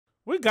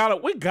We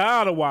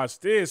gotta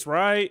watch this,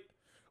 right?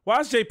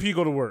 Watch JP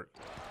go to work.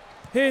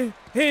 Hey,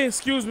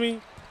 excuse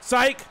me.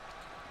 Psych.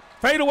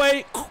 Fade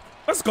away.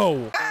 Let's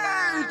go.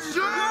 Hey,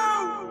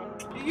 Joe!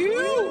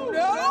 You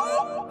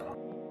know?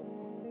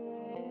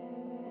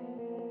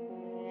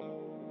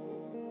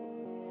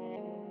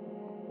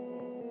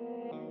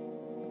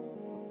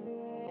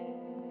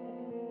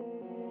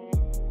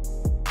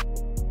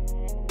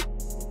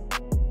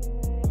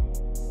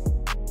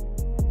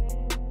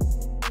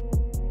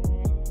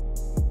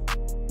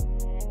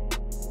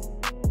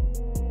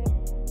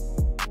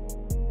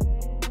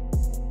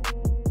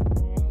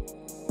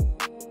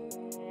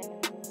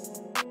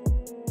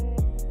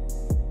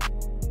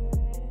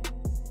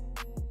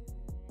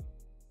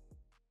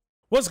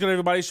 What's good,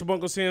 everybody? It's your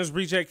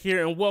UncleSamsReject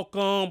here, and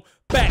welcome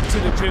back to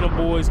the channel,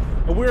 boys.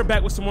 And we're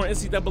back with some more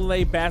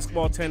NCAA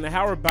Basketball 10, the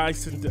Howard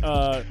Bison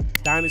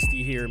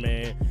Dynasty here,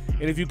 man.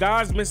 And if you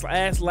guys missed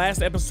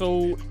last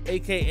episode,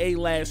 aka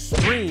last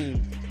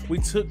stream, we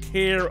took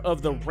care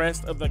of the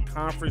rest of the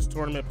conference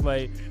tournament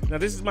play. Now,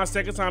 this is my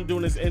second time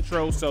doing this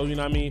intro, so, you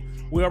know what I mean?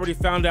 We already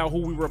found out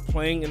who we were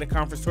playing in the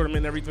conference tournament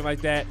and everything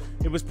like that.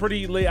 It was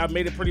pretty lit. I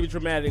made it pretty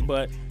dramatic,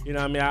 but, you know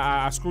what I mean?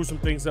 I screwed some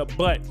things up,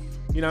 but,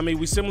 you know what I mean?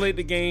 We simulated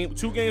the game,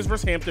 2 games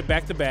versus Hampton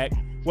back-to-back.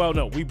 Well,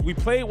 no, we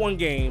played 1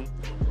 game,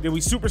 then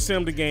we super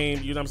simmed the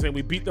game, you know what I'm saying?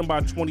 We beat them by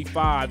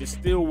 25. It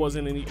still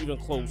wasn't even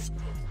close.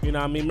 You know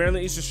what I mean?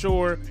 Maryland Eastern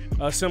Shore,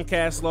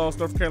 Simcast lost,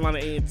 North Carolina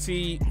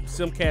A&T,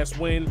 Simcast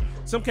win.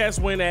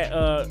 Simcast win at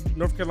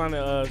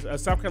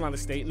South Carolina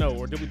State. No,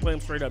 or did we play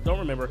them straight up? Don't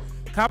remember.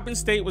 Coppin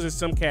State was a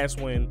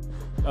Simcast win.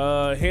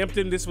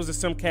 Hampton, this was a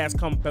Simcast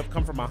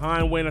come from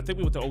behind win. I think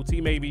we went to OT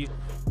maybe.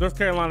 North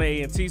Carolina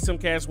A&T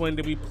Simcast win.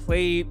 Then we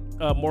played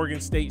Morgan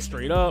State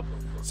straight up.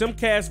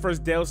 Simcast versus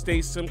Dell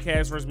State,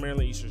 Simcast versus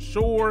Maryland Eastern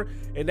Shore,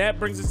 and that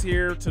brings us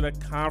here to the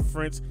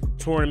conference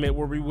tournament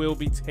where we will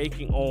be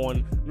taking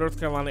on North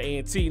Carolina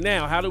A&T.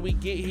 Now, how do we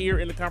get here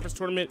in the conference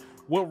tournament?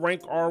 What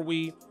rank are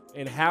we,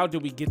 and how do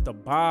we get the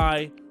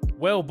bye?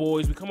 Well,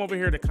 boys, we come over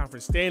here to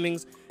conference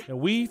standings, and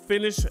we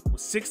finished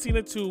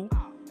 16-2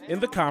 in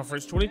the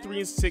conference,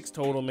 23-6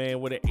 total, man,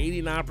 with an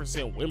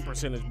 89% win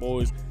percentage,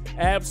 boys.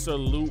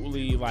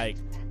 Absolutely, like,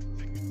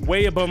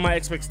 way above my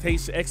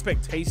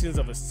expectations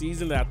of a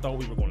season that I thought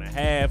we were going to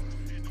have.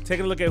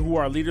 Taking a look at who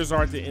our leaders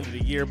are at the end of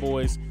the year,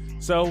 boys.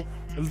 So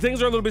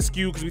things are a little bit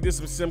skewed because we did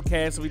some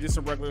simcasts, so we did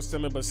some regular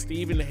simming, but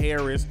Steven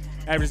Harris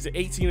averages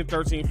 18 and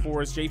 13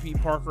 for us.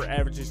 JP Parker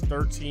averages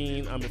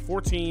 14,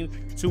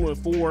 2 and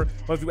 4.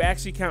 But if you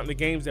actually count the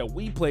games that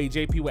we played,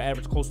 JP would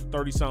average close to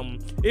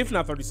 30-something, if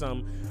not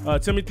 30-something.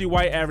 Timothy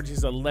White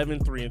averages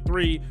 11, 3 and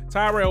 3.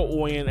 Tyrell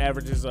Oyen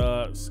averages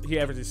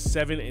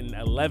 7 and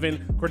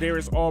 11.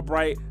 Cordarius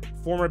Albright,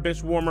 former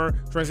bench warmer,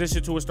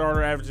 transition to a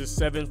starter, averages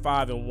 7,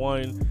 5 and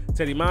 1.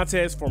 Teddy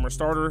Montez, former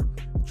starter,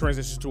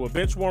 transitions to a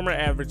bench warmer,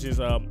 averages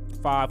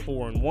 5,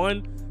 4 and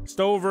 1.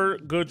 Stover,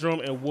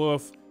 Goodrum, and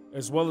Wolf,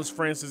 as well as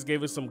Francis,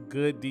 gave us some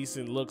good,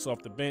 decent looks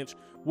off the bench.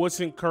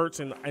 Woodson, Kurtz,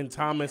 and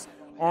Thomas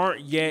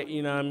aren't yet,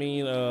 you know what I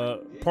mean,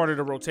 part of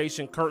the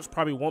rotation. Kurtz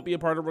probably won't be a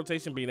part of the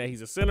rotation, being that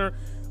he's a center.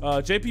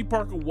 JP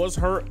Parker was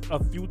hurt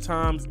a few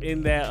times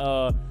in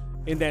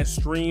that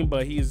stream,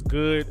 but he is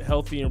good,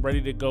 healthy, and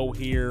ready to go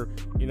here,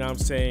 you know what I'm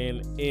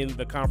saying, in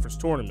the conference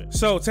tournament.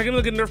 So taking a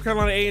look at North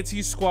Carolina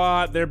A&T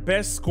squad, their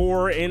best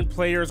scorer and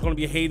player is going to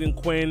be Hayden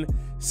Quinn,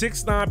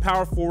 6'9"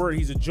 power forward.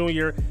 He's a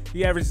junior.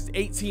 He averages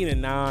 18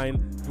 and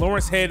 9.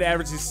 Lawrence Head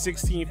averages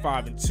 16,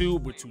 5 and 2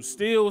 with 2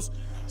 steals.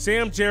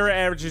 Sam Jarrett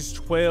averages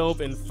 12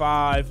 and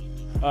 5.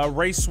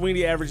 Ray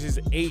Sweeney averages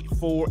 8,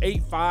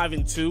 5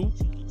 and 2.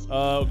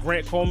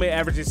 Grant Coleman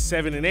averages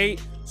 7 and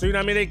 8. So, you know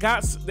what I mean?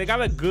 They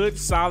got a good,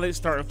 solid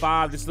starting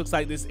 5. This looks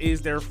like this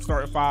is their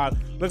starting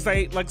 5. Looks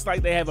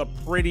like they have a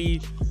pretty,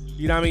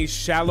 you know what I mean,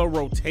 shallow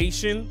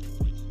rotation.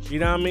 You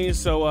know what I mean?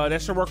 So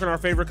that should work in our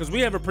favor because we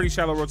have a pretty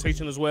shallow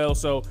rotation as well.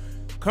 So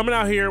coming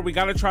out here, we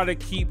got to try to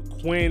keep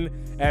Quinn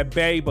at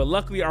bay. But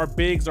luckily, our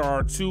bigs are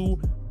our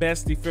 2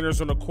 best defenders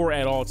on the court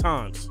at all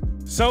times.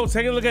 So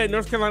taking a look at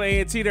North Carolina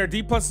A&T, their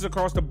D pluses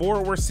across the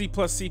board. We're C+,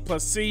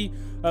 C+,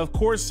 Of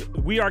course,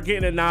 we are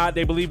getting a nod.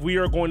 They believe we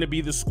are going to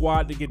be the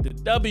squad to get the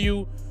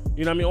W.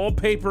 You know what I mean? On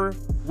paper,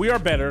 we are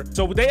better.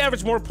 So they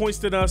average more points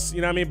than us,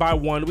 you know what I mean, by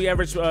 1. We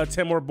average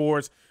 10 more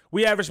boards.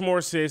 We average more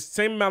assists,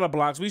 same amount of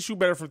blocks. We shoot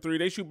better from 3.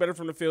 They shoot better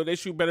from the field. They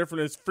shoot better from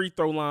this free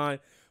throw line.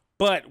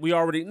 But we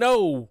already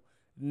know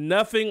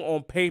nothing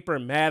on paper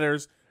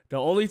matters. The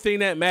only thing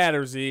that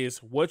matters is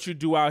what you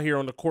do out here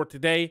on the court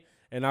today.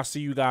 And I'll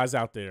see you guys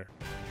out there.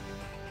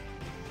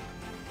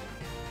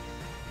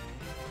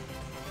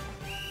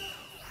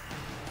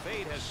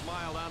 Fate has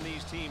smiled on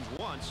these teams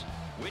once.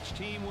 Which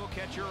team will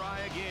catch your eye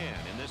again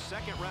in this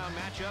second round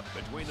matchup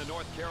between the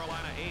North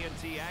Carolina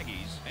A&T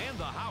Aggies and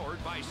the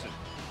Howard Bison?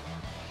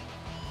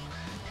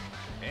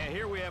 And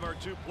here we have our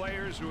 2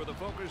 players who are the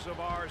focus of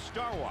our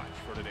Star Watch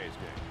for today's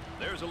game.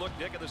 There's a look,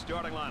 Dick, at the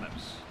starting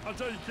lineups. I'll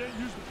tell you, you can't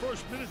use the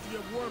first minute to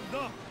get warmed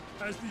up.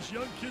 As these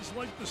young kids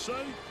like to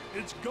say,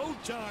 it's go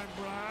time,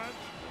 Brian.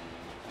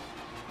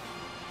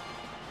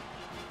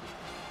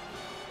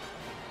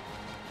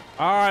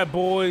 All right,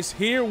 boys,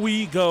 here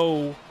we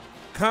go.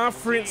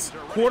 Conference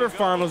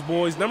quarterfinals,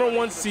 boys.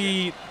 #1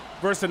 seed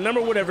versus the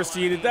number whatever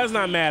seed. It does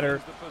not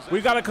matter.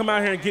 We got to come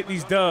out here and get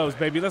these dubs,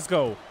 baby. Let's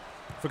go.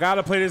 Forgot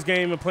to play this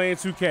game and playing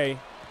 2K.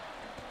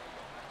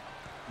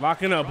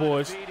 Locking up,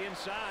 boys.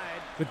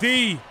 The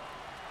D.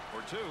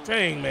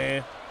 Dang,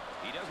 man.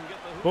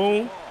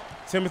 Boom.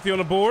 Timothy on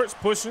the boards,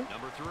 pushing.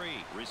 Number 3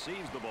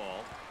 receives the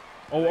ball.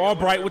 Oh,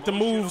 Albright with the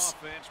moves.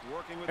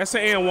 That's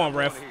an and one,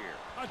 ref.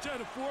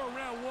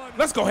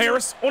 Let's go,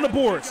 Harris, on the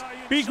boards.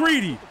 Be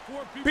greedy.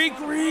 Be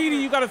greedy.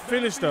 You got to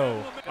finish,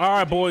 though. All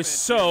right, boys.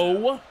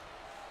 So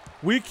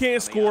we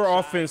can't score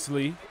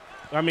offensively.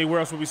 I mean, where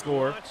else would we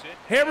score?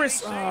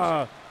 Harris.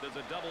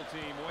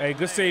 Hey,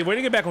 good save. Way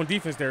to get back on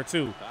defense there,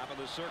 too.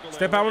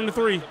 Step out on the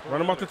 3.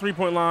 Run him off the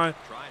 3-point line.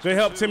 Good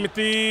help,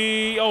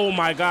 Timothy. Oh,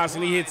 my gosh.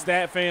 And he hits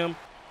that, fam.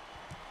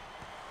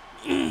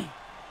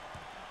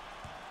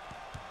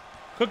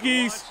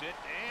 Cookies.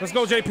 Let's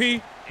go,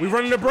 JP. We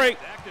running the break.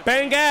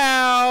 Bang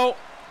out.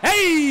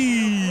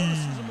 Hey.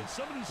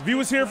 If you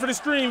was here for the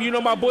stream, you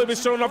know my boy been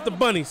showing off the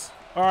bunnies.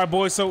 All right,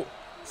 boys. So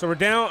we're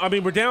down. I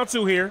mean, we're down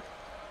 2 here.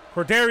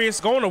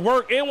 Cordarius going to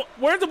work. And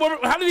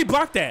how did he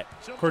block that?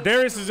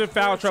 Cordarius is in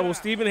foul trouble.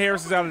 Stephen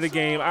Harris is out of the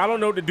game. I don't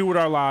know what to do with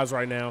our lives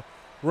right now.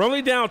 We're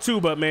only down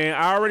 2, but, man,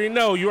 I already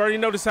know. You already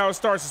know this how it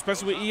starts,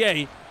 especially with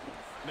EA.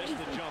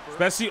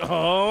 Especially,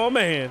 oh,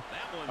 man.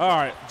 All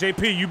right,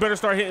 JP, you better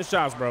start hitting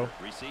shots, bro.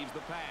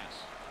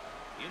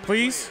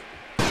 Please.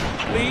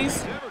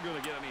 Please.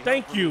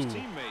 Thank you.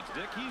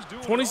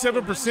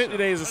 27%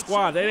 today as a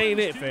squad. That ain't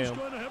it, fam.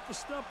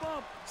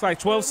 It's like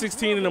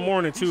 12-16 in the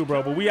morning, too,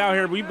 bro. But we out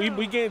here.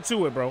 We getting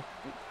to it, bro.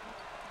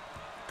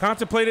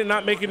 Contemplated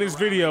not making this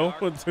video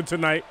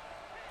tonight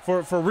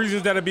for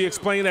reasons that'll be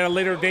explained at a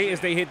later date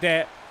as they hit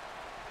that.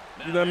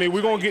 You know what I mean?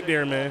 We're going to get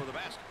there, man.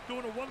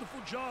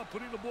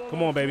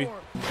 Come on, baby.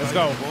 Let's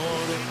go.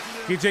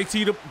 Give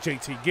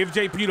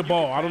JP the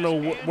ball. I don't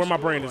know where my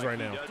brain is right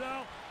now.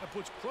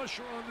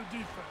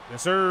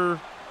 Yes, sir.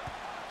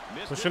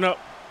 Pushing up.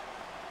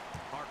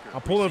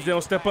 I'm pulling if they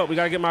don't step up. We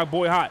got to get my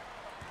boy hot.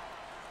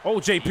 Oh,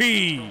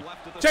 JP.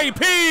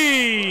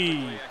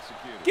 JP.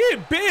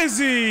 Get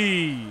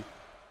busy.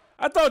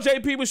 I thought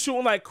JP was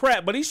shooting like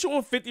crap, but he's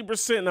shooting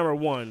 50%,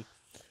 #1.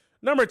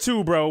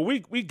 #2, bro.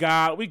 We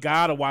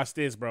gotta watch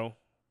this, bro.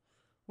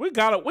 We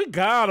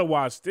gotta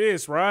watch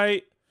this,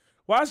 right?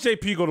 Watch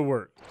JP go to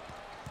work.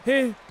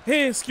 Hey,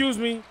 excuse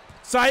me.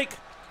 Psych.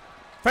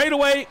 Fade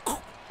away.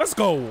 Let's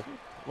go.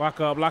 Lock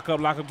up.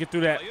 Get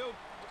through that.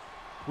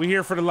 We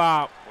here for the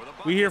lob.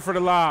 We here for the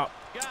lob.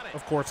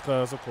 Of course,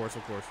 cuz. Of course.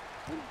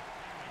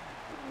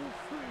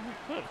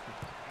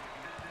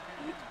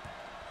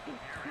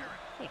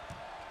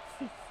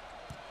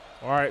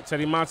 All right,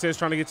 Teddy Montez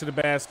trying to get to the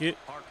basket.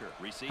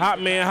 Hot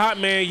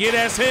man. Yeah,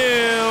 that's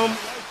him.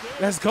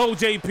 Let's go,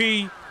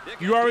 JP.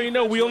 You already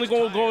know we only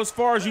gonna go as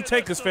far as you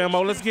take us,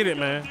 famo. Let's get it,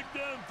 man.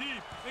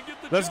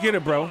 Let's get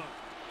it, bro.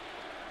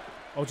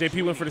 Oh,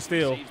 JP went for the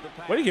steal.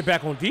 Way to get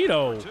back on D,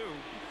 though.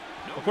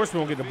 Of course we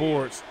won't get the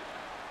boards.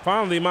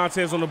 Finally,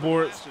 Montez on the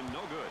boards.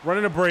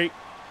 Running a break.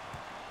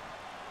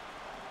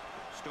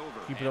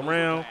 Keep it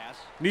around.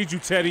 Need you,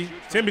 Teddy.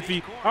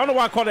 Timothy. I don't know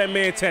why I call that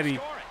man Teddy.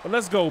 But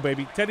let's go,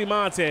 baby. Teddy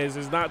Montez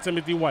is not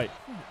Timothy White.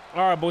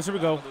 All right, boys, here we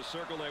go.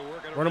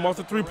 Run them off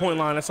the 3-point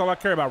line. That's all I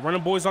care about.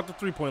 Running boys off the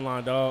 3-point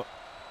line, dog.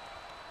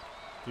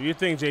 Do your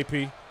thing,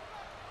 JP.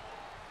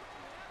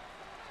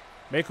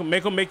 Make him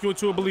make you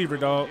into a believer,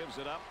 dog.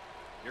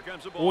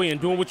 Oh, and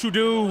doing what you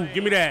do.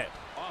 Give me that.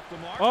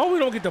 Oh, we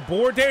don't get the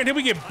board there. And then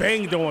we get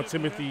banged on,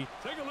 Timothy.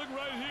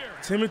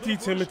 Timothy,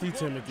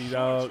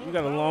 dog. You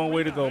got a long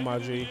way to go, my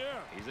G.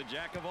 He's a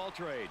jack of all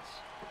trades.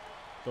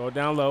 Throw it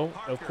down low.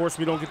 Of course,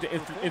 we don't get the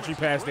entry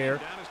pass there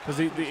because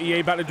the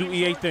EA about to do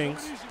EA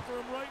things.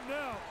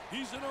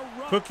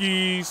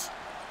 Cookies.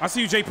 I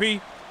see you,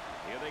 JP.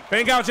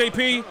 Bang out,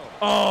 JP.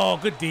 Oh,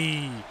 good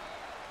D.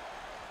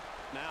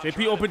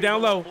 JP open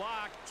down low.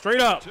 Straight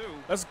up.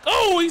 Let's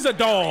go. He's a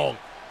dog.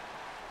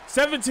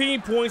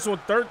 17 points on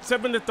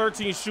 7 to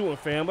 13 shooting,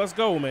 fam. Let's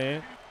go,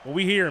 man. Well,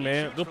 we here,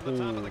 man. Good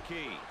pull.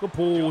 Good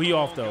pull. He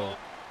off, though.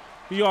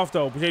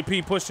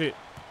 JP, push it.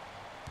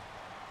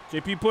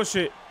 JP, push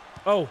it.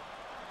 Oh,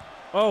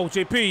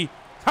 JP.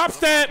 Top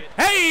step.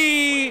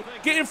 Hey,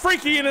 getting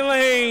freaky in the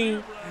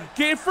lane.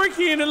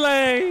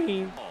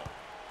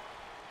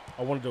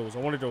 I want those. I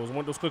want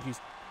those cookies.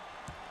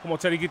 Come on,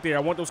 Teddy, get there. I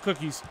want those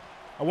cookies.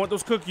 Come on,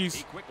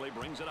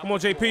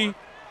 JP.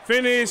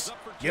 Finish.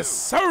 Yes,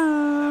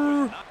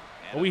 sir.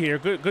 Oh, we here.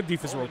 Good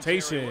defensive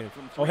rotation.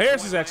 Oh,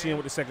 Harris is actually in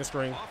with the second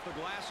string.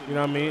 You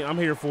know what I mean? I'm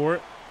here for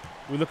it.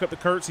 We look up the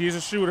Kurtz. He is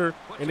a shooter,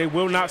 and they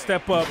will not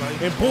step up.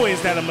 And boy,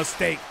 is that a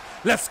mistake.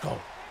 Let's go.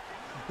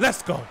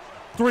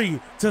 3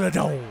 to the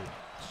dome.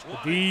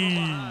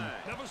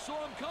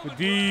 Good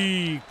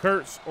D.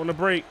 Kurtz on the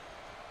break.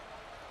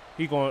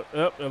 He going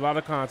up. A lot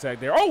of contact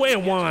there. Oh,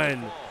 and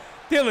 1.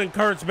 Dylan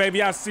Kurtz,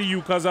 baby. I see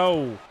you,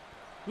 cuz-o.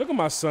 Look at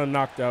my son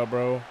knocked out,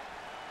 bro.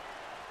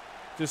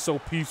 Just so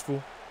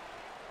peaceful.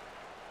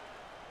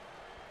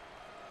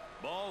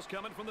 Ball's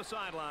coming from the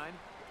sideline.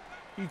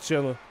 He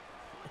chilling.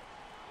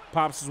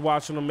 Pops is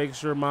watching them, making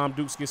sure Mom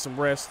Dukes get some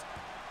rest.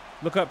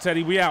 Look up,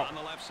 Teddy. We out. On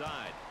the left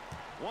side.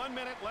 1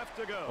 minute left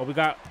to go. Oh, we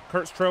got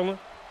Kurtz trailing.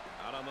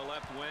 Out on the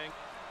left wing.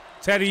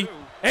 Teddy.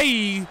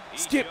 Hey,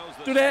 skip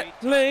through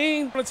that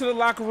lane. Into the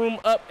locker room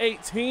up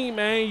 18,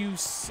 man. You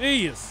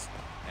see us.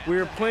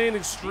 We're playing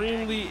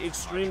extremely,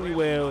 extremely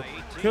well.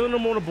 Killing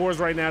them on the boards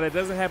right now. That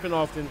doesn't happen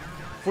often.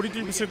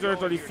 43% to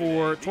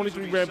 34,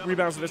 23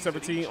 rebounds to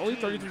 17, only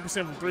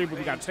 33% from three, but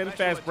we got 10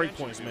 fast break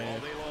points, man.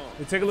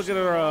 And take a look at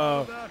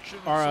our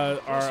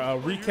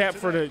recap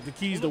for the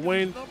keys to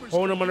win.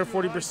 Holding them under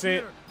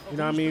 40%. You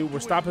know what I mean? We're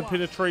stopping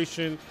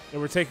penetration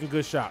and we're taking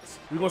good shots.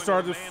 We're gonna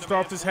start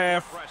off this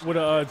half with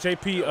a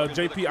JP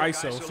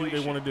ISO. See what they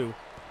want to do.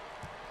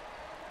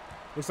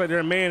 Looks like they're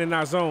a man and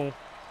not zone.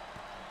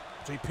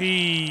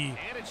 JP.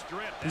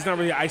 He's not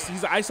really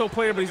he's an ISO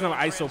player, but he's not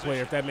an ISO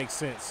player, if that makes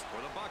sense.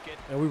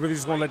 And we really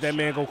just gonna let that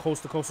man go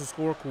coast to coast and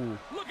score. Cool.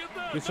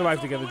 Get your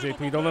life together,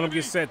 JP. Don't let him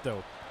get set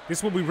though. This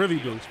is what we really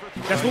do.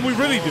 That's what we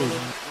really do.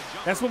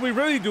 That's what we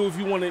really do if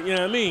you want to, you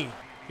know what I mean?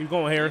 Keep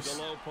going,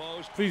 Harris.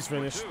 Please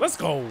finish. Let's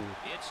go.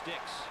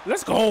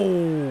 Let's go.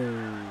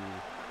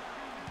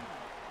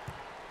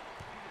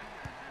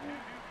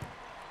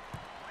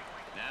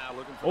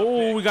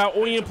 Oh, we got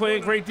Oyen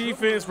playing great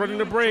defense, running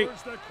the break.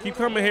 Keep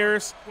coming,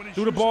 Harris.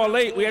 Do the ball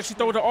late. We actually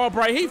throw it to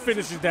Albright. He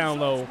finishes down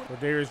low. But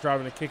Darius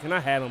driving the kick, and I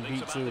had him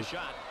beat too.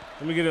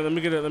 Let me get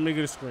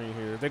a screen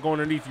here. If they go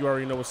underneath, you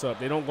already know what's up.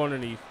 They don't go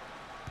underneath.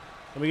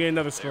 Let me get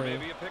another screen.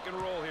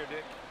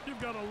 You've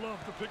got to love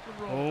the pick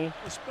and roll,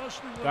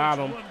 especially when got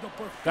him.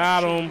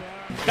 Got him.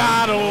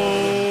 Got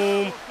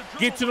him.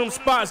 Get to them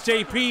spots,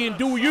 JP, and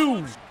do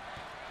you.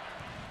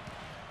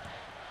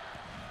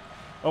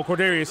 Oh,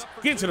 Cordarius,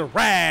 get into the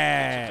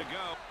rack.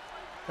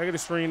 Can I get a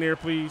screen there,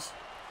 please?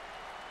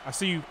 I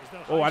see you.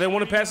 Oh, I didn't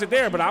want to pass it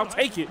there, but I'll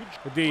take it.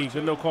 But D,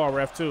 good no call,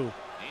 ref, too.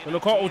 Good no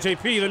call. Oh,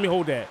 JP, let me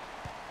hold that.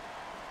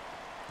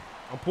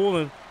 I'm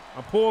pulling.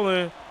 I'm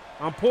pulling.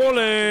 I'm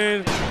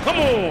pulling. Come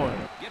on.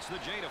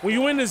 When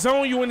you in the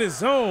zone, you in the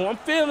zone. I'm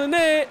feeling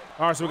it.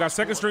 All right, so we got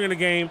second string in the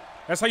game.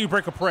 That's how you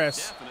break a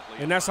press.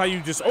 And that's how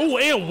you just, oh,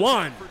 and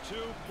one.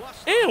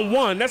 And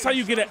one. That's how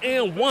you get an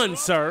and one,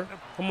 sir.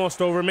 Come on,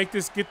 Stover. Make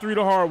this get three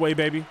the hard way,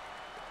 baby.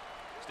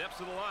 Steps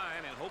to the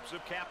line and hopes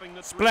of capping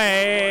the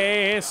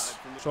splash.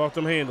 Show off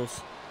them handles.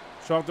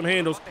 Show off them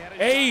handles.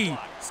 Hey,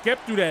 skip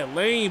through that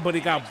lane, but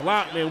it got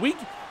blocked, man. We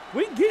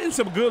getting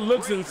some good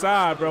looks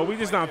inside, bro. We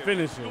just not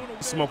finishing.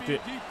 He smoked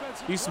it.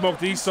 He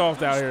smoked it. He's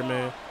soft out here,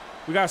 man.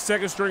 We got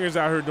second stringers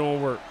out here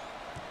doing work.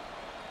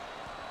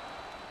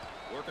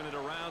 Working it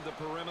around the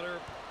perimeter.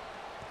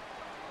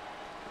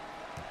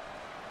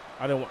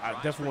 I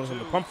definitely want him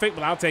to pump fake,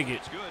 but I'll take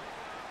it.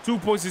 2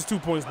 points is 2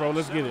 points, bro.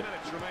 Let's get it.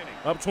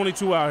 Up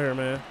 22 out here,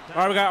 man.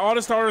 All right, we got all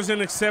the starters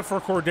in except for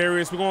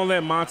Cordarius. We're going to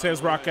let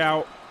Montez rock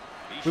out.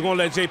 We're going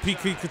to let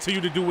JP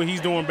continue to do what he's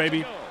doing,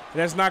 baby.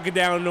 Let's knock it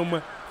down in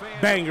them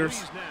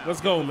bangers. Let's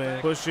go, man.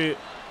 Push it.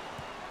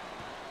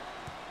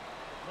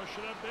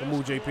 Good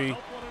move, JP.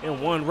 And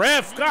one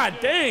ref. God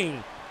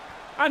dang.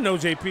 I know,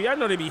 JP. I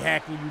know they be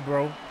hacking you,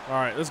 bro. All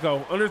right, let's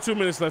go. Under 2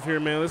 minutes left here,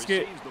 man. Let's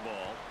get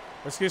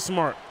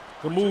smart.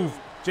 Good move,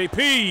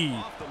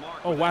 JP.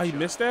 Oh, wow, he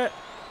missed that?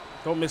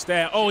 Don't miss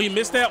that. Oh, he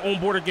missed that on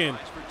board again.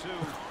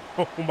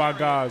 Oh, my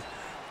gosh.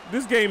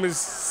 This game is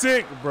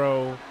sick,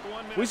 bro.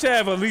 We should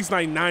have at least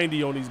like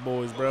 90 on these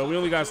boys, bro. We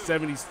only got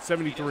 70,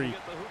 73.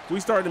 We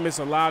starting to miss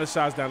a lot of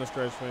shots down the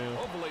stretch, fam.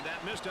 Hopefully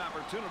that missed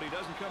opportunity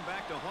doesn't come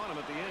back to haunt him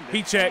at the end.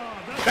 He checked.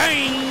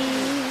 Bang!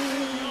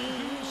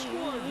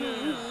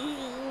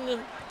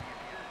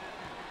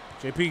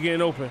 JP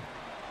getting open.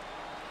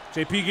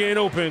 JP getting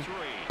open.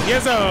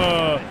 Yes,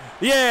 sir.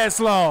 Yes,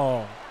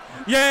 Law.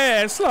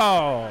 Yes,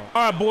 Law. All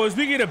right, boys,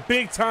 we get a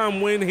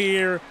big-time win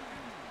here.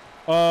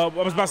 I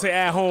was about to say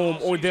at home,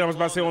 or then I was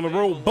about to say on the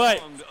road.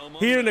 But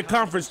here in the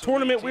conference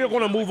tournament, we are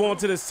going to move on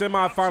to the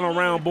semifinal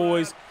round,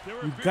 boys.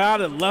 You got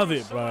to love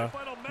it, bro.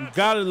 You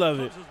got to love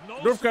it.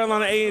 North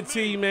Carolina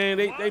A&T, man,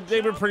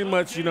 they were pretty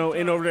much, you know,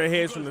 in over their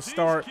heads from the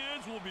start.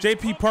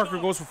 J.P. Parker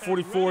goes for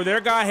 44. Their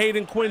guy,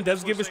 Hayden Quinn,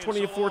 does give us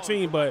 20 and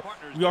 14, but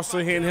we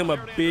also hand him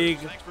a big,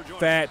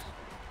 fat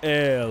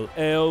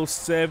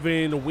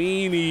L7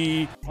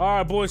 weenie. All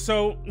right, boys,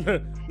 so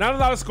not a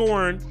lot of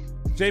scoring.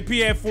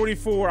 JP had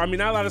 44. I mean,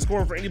 not a lot of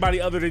scoring for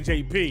anybody other than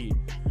JP.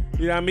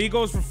 You know what I mean? He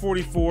goes for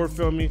 44,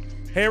 feel me?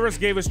 Harris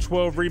gave us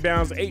 12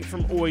 rebounds, 8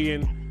 from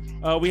Oyen.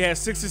 We had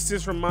 6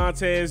 assists from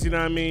Montez, you know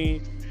what I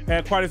mean?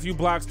 Had quite a few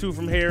blocks, too,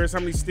 from Harris. How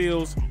many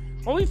steals?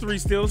 Only 3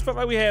 steals. Felt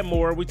like we had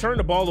more. We turned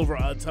the ball over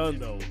a ton,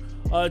 though.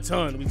 A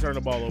ton. We turned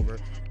the ball over.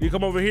 You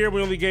come over here,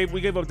 we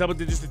gave up double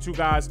digits to 2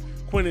 guys,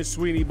 Quinn and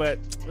Sweeney, but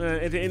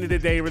at the end of the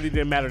day, it really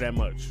didn't matter that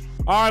much.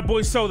 All right,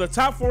 boys, so the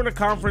top 4 in the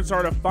conference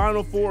are the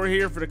final 4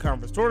 here for the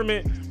conference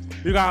tournament.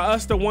 You got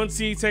us, the 1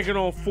 seed, taking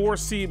on 4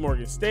 seed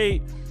Morgan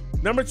State.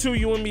 Number 2,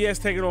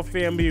 UMBS taking on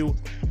FAMU.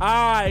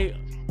 I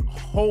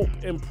hope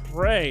and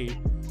pray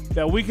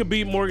that we could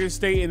beat Morgan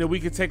State and that we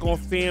could take on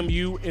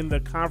FAMU in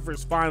the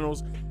conference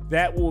finals.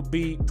 That will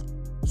be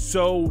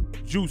so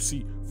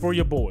juicy for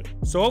your boy.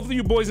 So hopefully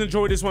you boys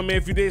enjoyed this one, man.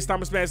 If you did, stop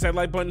and smash that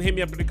like button. Hit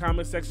me up in the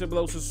comment section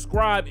below.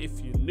 Subscribe if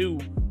you're new.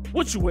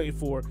 What you waiting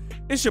for?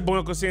 It's your boy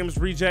Uncle Sam's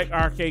Reject,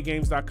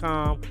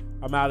 arcadegames.com.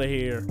 I'm out of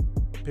here.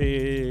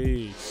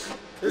 Peace.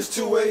 It's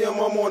 2 a.m.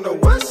 I'm on the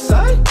west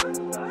side,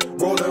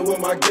 rolling with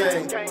my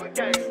gang.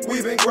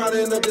 We've been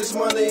grinding up this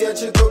money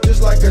at your throat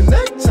just like a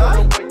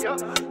necktie,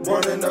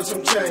 running up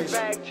some change.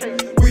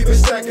 We've been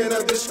stacking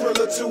up this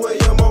Skrilla. 2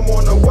 a.m. I'm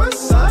on the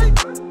west side,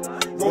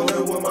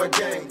 rolling with my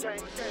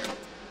gang.